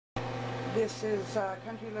This is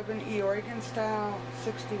Country Living Oregon style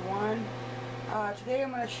 61. Today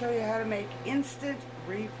I'm going to show you how to make instant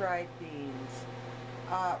refried beans.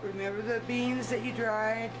 Remember the beans that you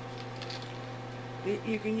dried?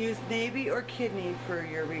 You can use navy or kidney for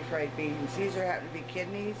your refried beans. These are happen to be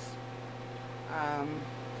kidneys.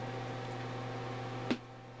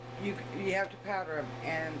 You have to powder them,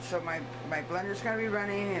 and so my blender's going to be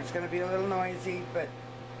running. It's going to be a little noisy, but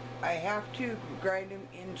I have to grind them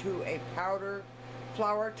into a powder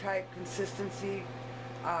flour type consistency,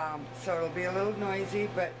 so it'll be a little noisy.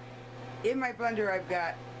 But in my blender I've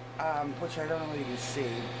got, which I don't know if you can see,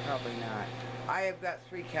 probably not, I have got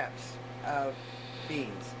 3 cups of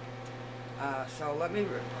beans. So let me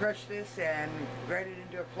crush this and grind it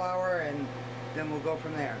into a flour, and then we'll go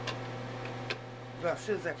from there. Well, as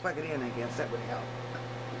soon as I plug it in, I guess that would help.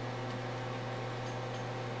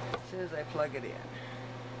 As soon as I plug it in.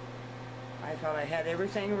 I thought I had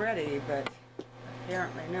everything ready, but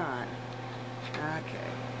apparently not.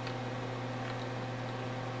 Okay.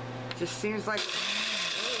 Just seems like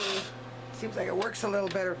it works a little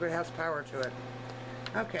better if it has power to it.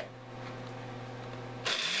 Okay.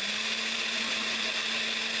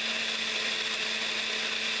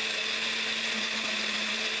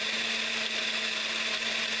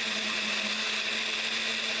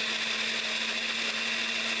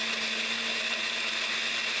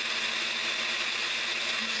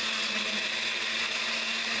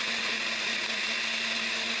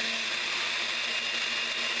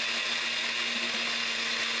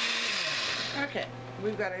 Okay,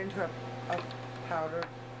 we've got it into a powder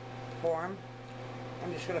form.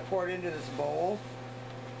 I'm just going to pour it into this bowl.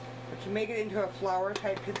 But you make it into a flour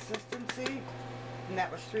type consistency, and that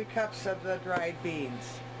was 3 cups of the dried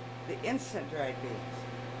beans, the instant dried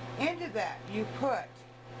beans. Into that you put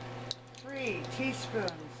 3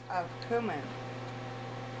 teaspoons of cumin.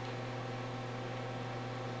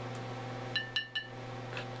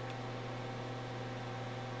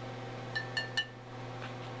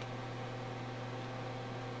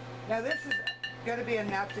 Now this is going to be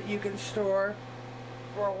enough that you can store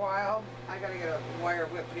for a while. I got to get a wire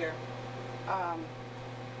whip here.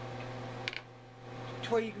 To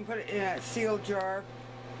where you can put it in a sealed jar,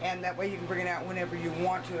 and that way you can bring it out whenever you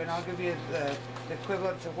want to. And I'll give you the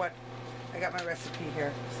equivalents of what I got my recipe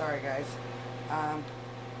here. Sorry guys.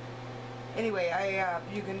 Anyway,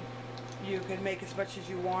 you can make as much as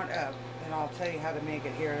you want of, and I'll tell you how to make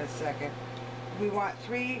it here in a second. We want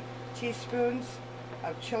 3 teaspoons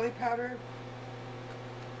of chili powder,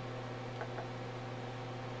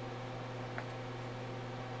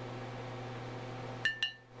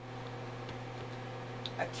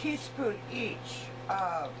 a teaspoon each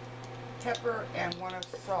of pepper and 1 of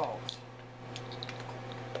salt.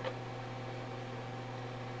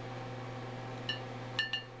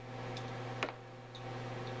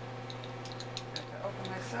 I have to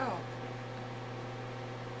open myself.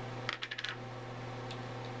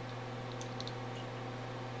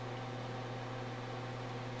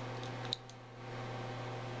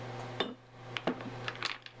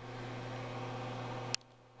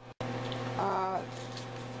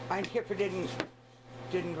 Kipper didn't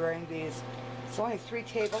grind these. It's only 3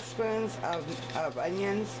 tablespoons of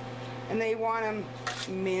onions, and they want them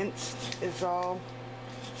minced is all.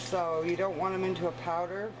 So you don't want them into a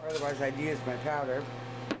powder, or otherwise I'd use my powder.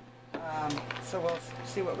 So we'll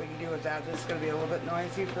see what we can do with that. This is going to be a little bit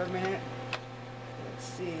noisy for a minute. Let's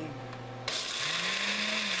see.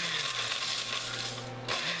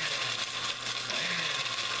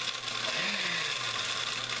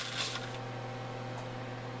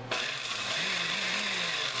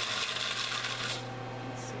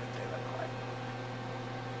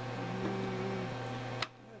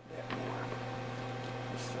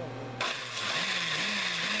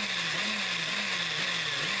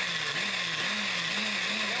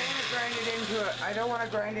 I don't want to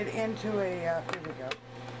grind it into a, here we go.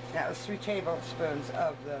 That was 3 tablespoons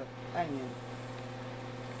of the onion.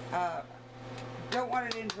 Don't want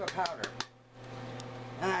it into a powder.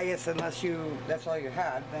 And I guess unless that's all you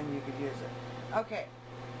had, then you could use it. Okay.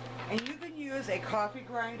 And you can use a coffee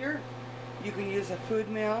grinder, you can use a food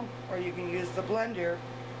mill, or you can use the blender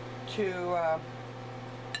to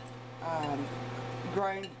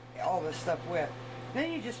grind all this stuff with.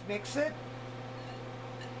 Then you just mix it.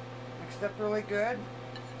 Up really good,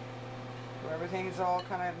 where everything's all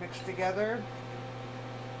kind of mixed together.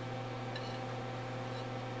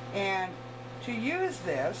 And to use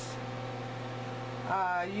this,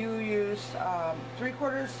 you use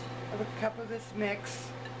 3/4 of a cup of this mix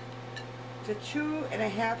to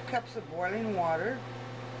 2.5 cups of boiling water,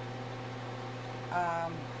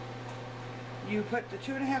 You put the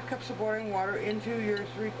 2.5 cups of boiling water into your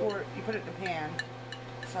 3/4, you put it in the pan,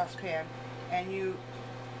 saucepan, and you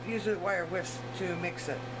use a wire whisk to mix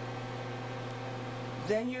it.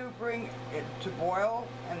 Then you bring it to boil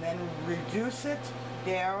and then reduce the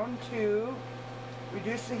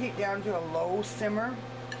heat down to a low simmer,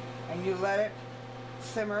 and you let it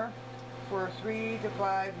simmer for 3 to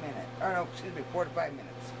 5 minutes, or no, excuse me, 4 to 5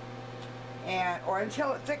 minutes, or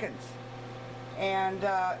until it thickens. And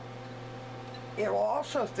it will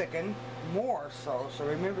also thicken more so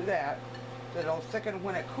remember that it'll thicken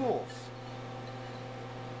when it cools.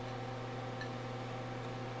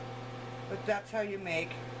 But that's how you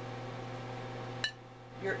make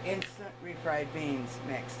your instant refried beans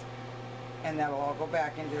mixed. And that'll all go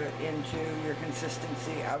back into your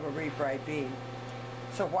consistency of a refried bean.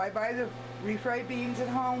 So why buy the refried beans at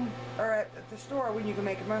home or at the store when you can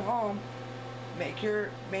make them at home? Make your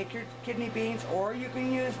kidney beans, or you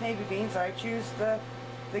can use navy beans. I choose the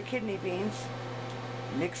kidney beans.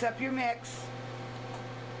 Mix up your mix,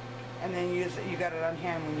 and then use it. You got it on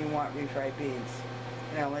hand when you want refried beans.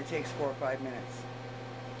 And it only takes 4 or 5 minutes.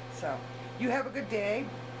 So, you have a good day.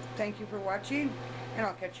 Thank you for watching, and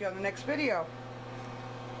I'll catch you on the next video.